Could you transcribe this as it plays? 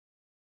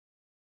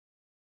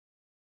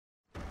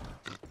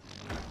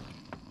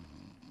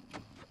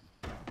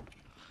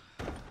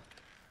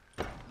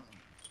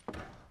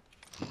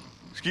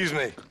Excuse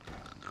me.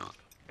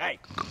 Hey,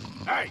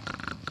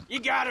 you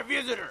got a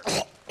visitor.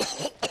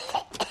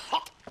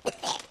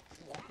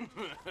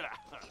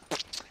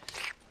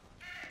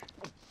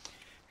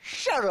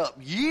 Shut up,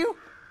 you.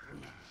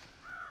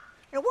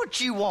 And what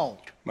you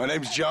want? My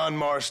name's John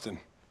Marston.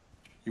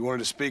 You wanted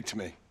to speak to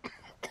me.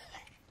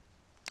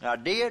 I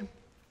did?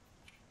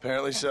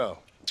 Apparently so.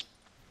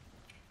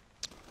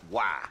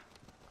 Why?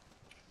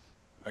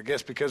 I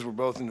guess because we're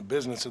both in the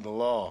business of the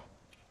law.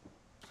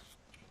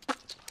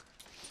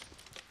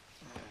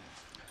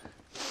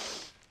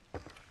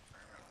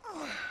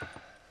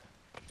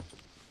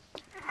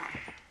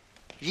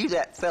 You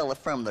that fella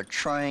from the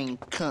train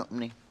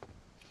company?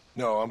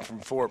 No, I'm from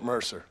Fort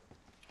Mercer.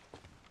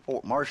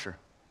 Fort Mercer?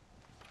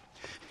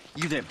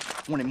 You them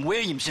one of them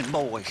Williamson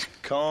boys.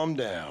 Calm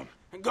down.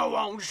 Go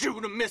on,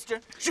 shoot him,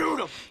 mister. Shoot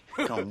him.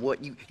 Come on, what?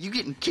 You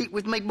getting cute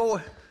with me,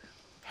 boy?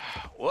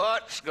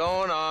 What's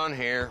going on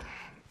here?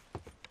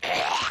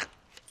 I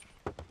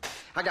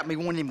got me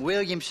one of them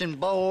Williamson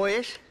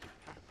boys.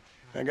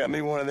 I got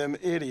me one of them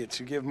idiots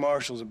who give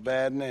marshals a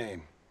bad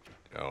name.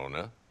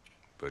 Jonah,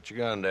 put your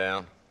gun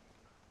down.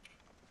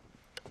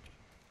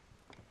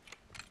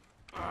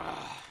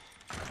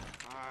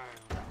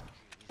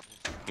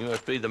 You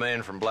must be the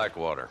man from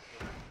Blackwater.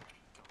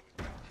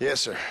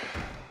 Yes, sir.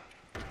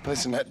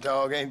 Listen, that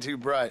dog ain't too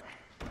bright,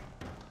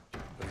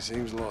 but he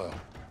seems loyal.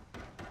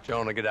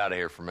 Jonah, get out of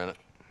here for a minute.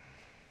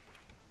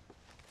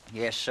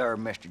 Yes, sir,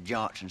 Mr.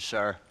 Johnson,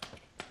 sir.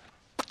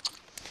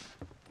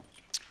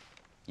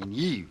 And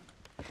you.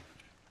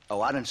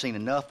 Oh, I done seen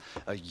enough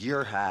of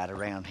your hide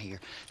around here,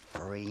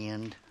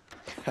 friend.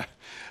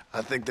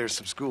 I think there's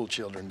some school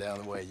children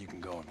down the way you can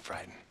go and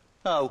frighten.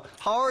 Oh,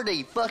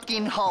 hardy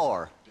fucking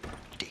har.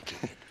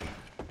 Dickhead.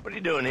 What are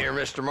you doing here,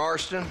 Mr.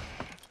 Marston?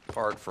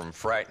 Apart from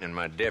frightening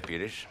my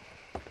deputies.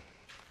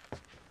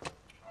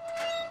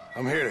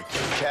 I'm here to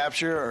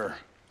capture or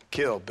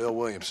kill Bill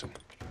Williamson.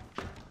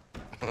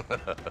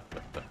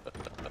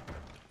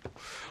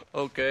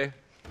 Okay.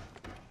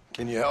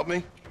 Can you help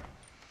me?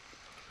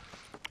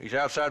 He's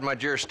outside my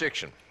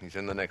jurisdiction. He's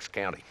in the next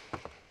county.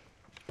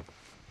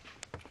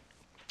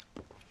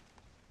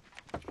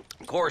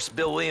 Of course,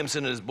 Bill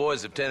Williamson and his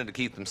boys have tended to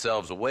keep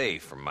themselves away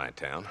from my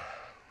town.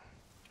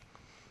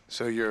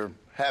 So you're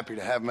happy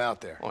to have him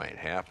out there? Well, I ain't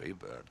happy,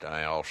 but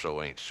I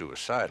also ain't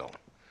suicidal.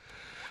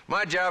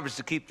 My job is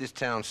to keep this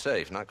town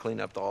safe, not clean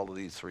up all of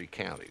these 3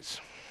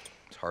 counties.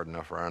 It's hard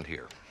enough around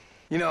here.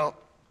 You know,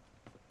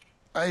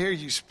 I hear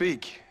you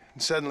speak,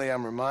 and suddenly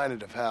I'm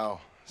reminded of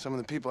how some of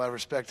the people I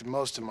respected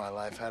most in my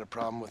life had a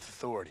problem with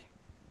authority.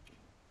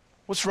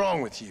 What's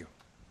wrong with you?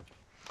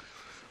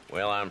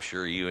 Well, I'm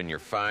sure you and your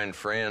fine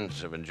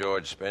friends have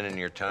enjoyed spending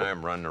your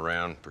time running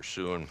around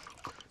pursuing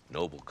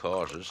noble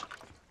causes.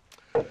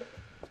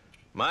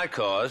 My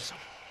cause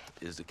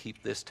is to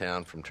keep this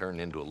town from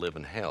turning into a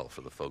living hell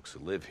for the folks who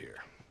live here.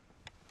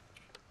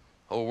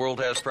 Whole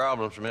world has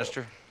problems,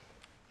 mister,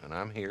 and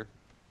I'm here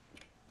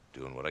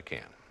doing what I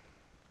can.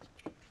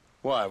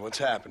 Why? What's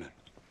happening?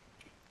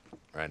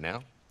 Right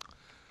now,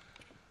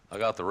 I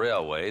got the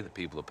railway, the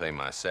people who pay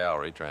my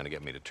salary, trying to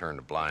get me to turn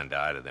a blind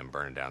eye to them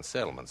burning down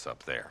settlements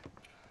up there.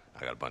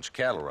 I got a bunch of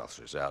cattle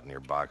rustlers out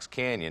near Box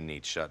Canyon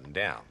needs shutting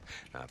down.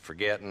 Not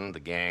forgetting the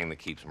gang that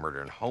keeps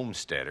murdering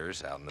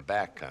homesteaders out in the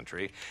back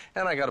country.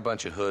 And I got a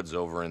bunch of hoods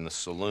over in the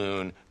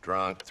saloon,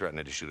 drunk,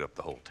 threatening to shoot up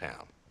the whole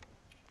town.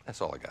 That's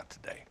all I got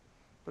today.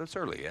 But it's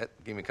early yet.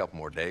 Give me a couple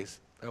more days.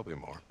 There'll be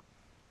more.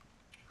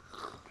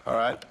 All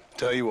right,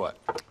 tell you what.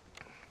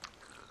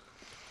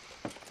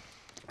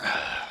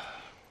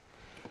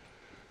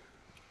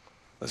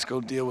 Let's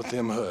go deal with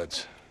them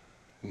hoods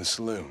in the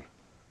saloon.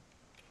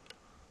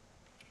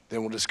 Then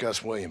we'll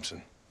discuss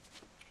Williamson.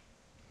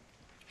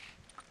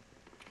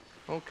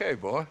 Okay,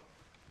 boy.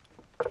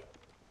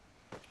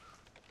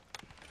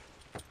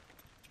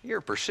 You're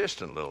a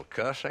persistent little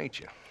cuss, ain't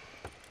you?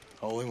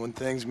 Only when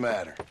things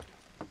matter.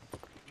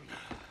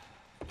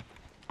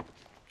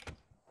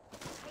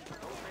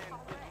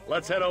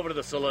 Let's head over to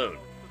the saloon.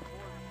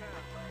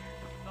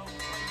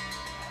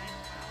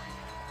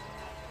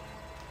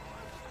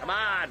 Come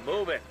on,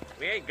 move it.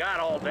 We ain't got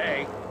all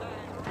day.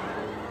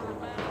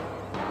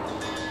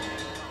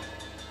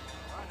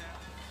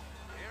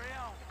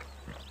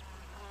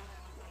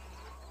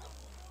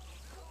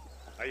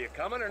 Are you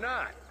coming or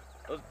not?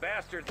 Those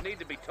bastards need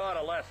to be taught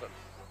a lesson.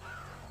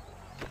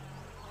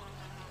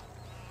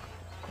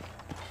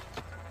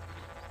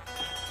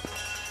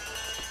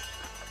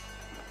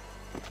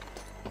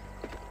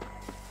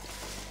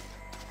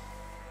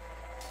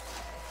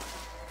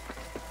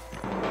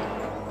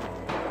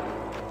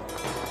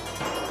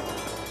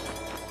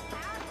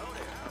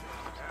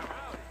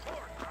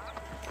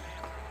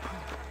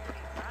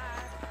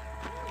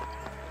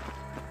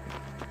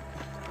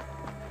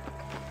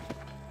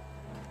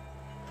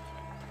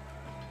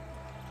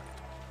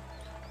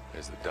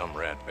 There's the dumb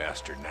rat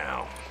bastard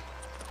now.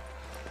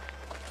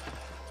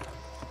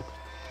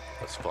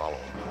 Let's follow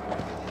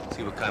him.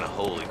 See what kind of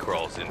hole he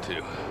crawls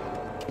into.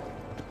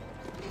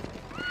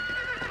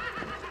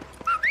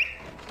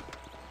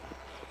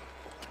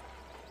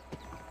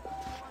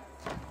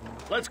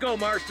 Let's go,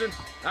 Marston.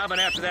 I've been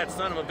after that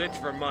son of a bitch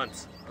for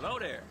months. Hello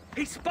there.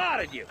 He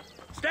spotted you.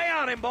 Stay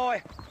on him,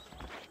 boy.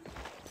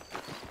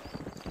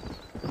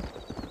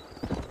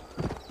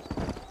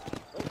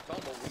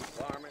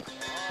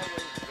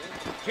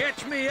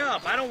 Catch me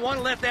up. I don't want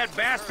to let that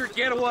bastard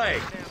get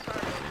away.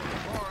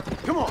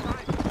 Come on.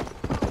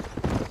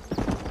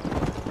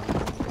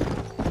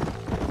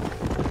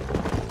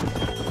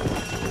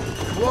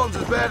 If Walton's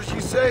as bad as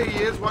you say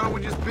he is, why don't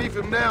we just beef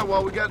him now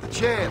while we got the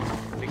chance?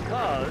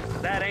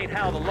 Because that ain't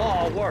how the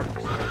law works.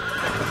 Is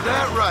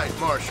that right,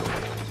 Marshal?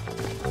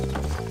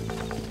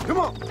 Come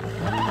on.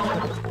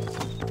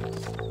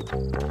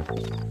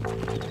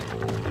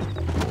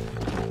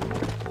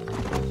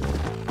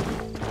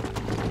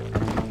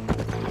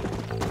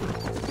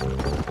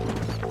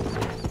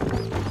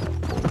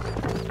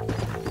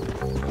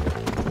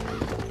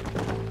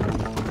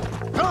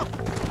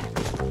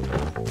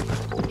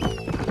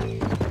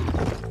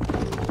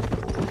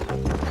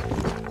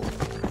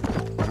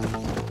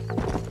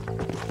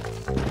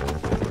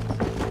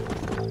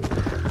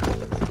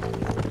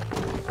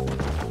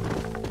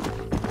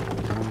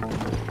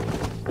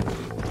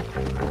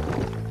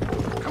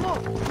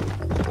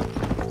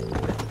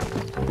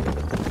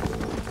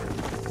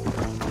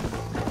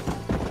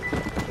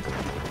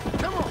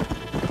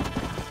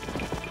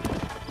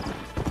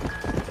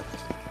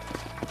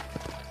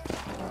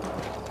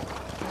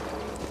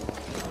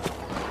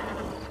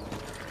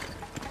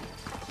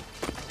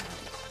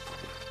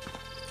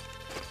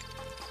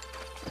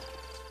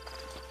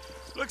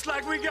 Looks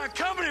like we got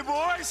company,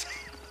 boys.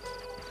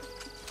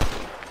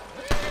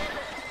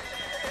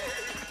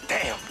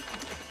 Damn.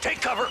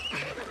 Take cover.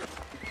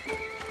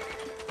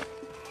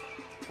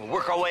 We'll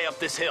work our way up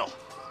this hill.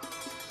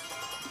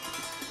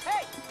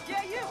 Hey,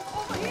 yeah, you,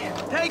 over here.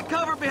 Take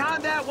cover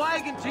behind that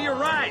wagon to your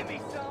right. Give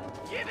me some.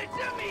 Give it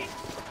to me.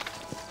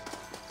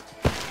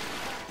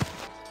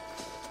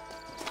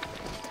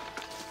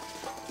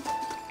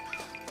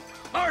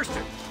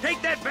 Marston,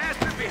 take that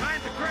bastard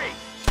behind the crate.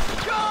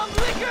 Come,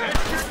 liquor!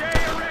 It's your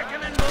day of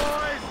reckoning,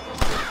 boys.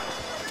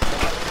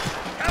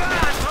 Come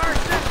on,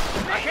 Marston.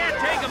 I can't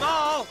take them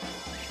all.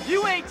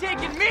 You ain't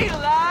taking me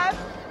alive.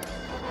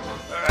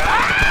 Your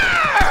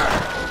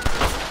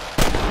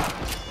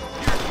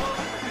clothes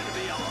are gonna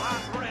be a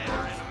lot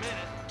redder in a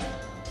minute.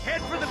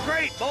 Head for the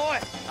crate, boy.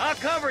 I'll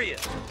cover you.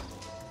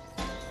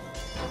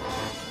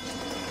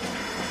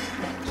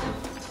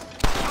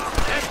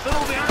 That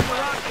fool behind the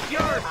rock is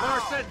yours,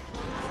 Marston.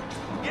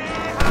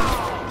 Yeah!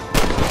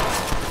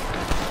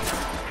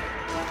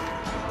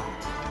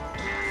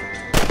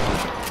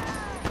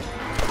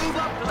 Move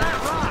up to that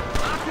rock.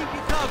 I'll keep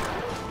you covered.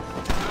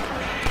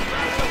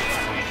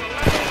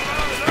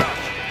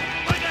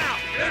 Look out!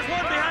 There's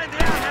one behind the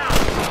outhouse.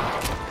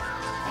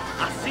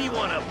 I see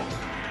one of them.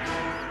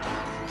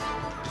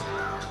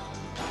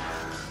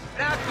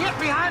 Now get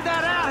behind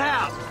that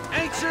outhouse.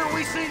 Ain't sure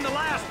we seen the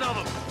last of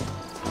them.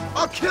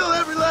 I'll kill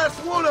every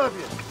last one of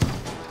you.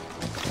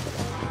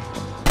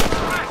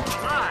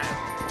 Alive.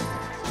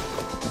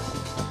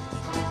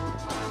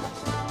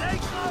 Stay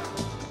close.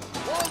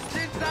 Walton's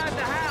inside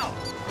the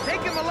house.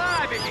 Take him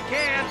alive if you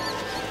can.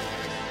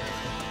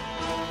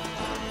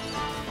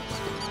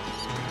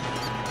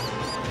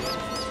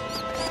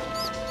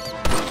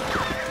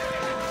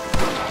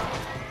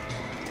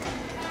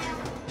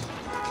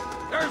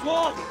 There's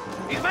Walton.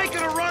 He's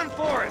making a run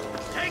for it.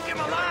 Take him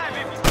alive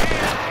if you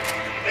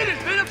can. It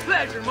has been a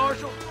pleasure,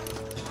 Marshal.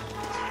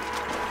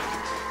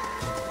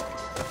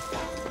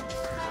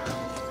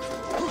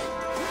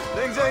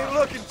 Things ain't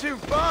looking too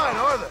fine,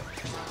 are they?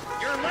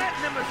 You're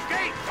letting him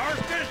escape,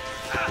 Marston.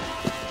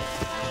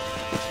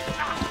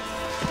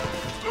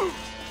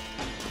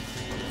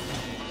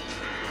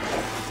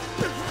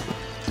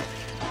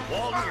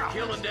 Walton, your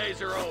killing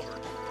days are over.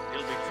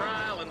 It'll be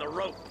trial and the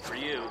rope for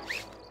you.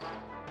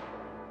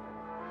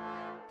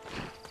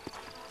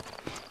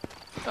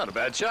 Not a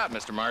bad shot,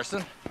 Mr.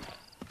 Marston.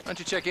 Why don't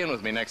you check in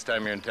with me next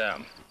time you're in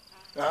town?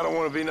 I don't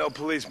want to be no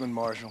policeman,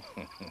 Marshal.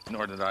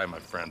 Nor did I, my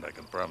friend. I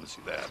can promise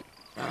you that.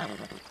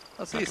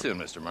 I'll see you soon,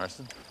 Mr.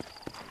 Marston.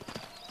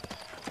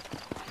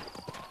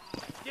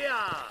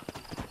 Yeah.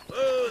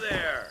 Whoa there.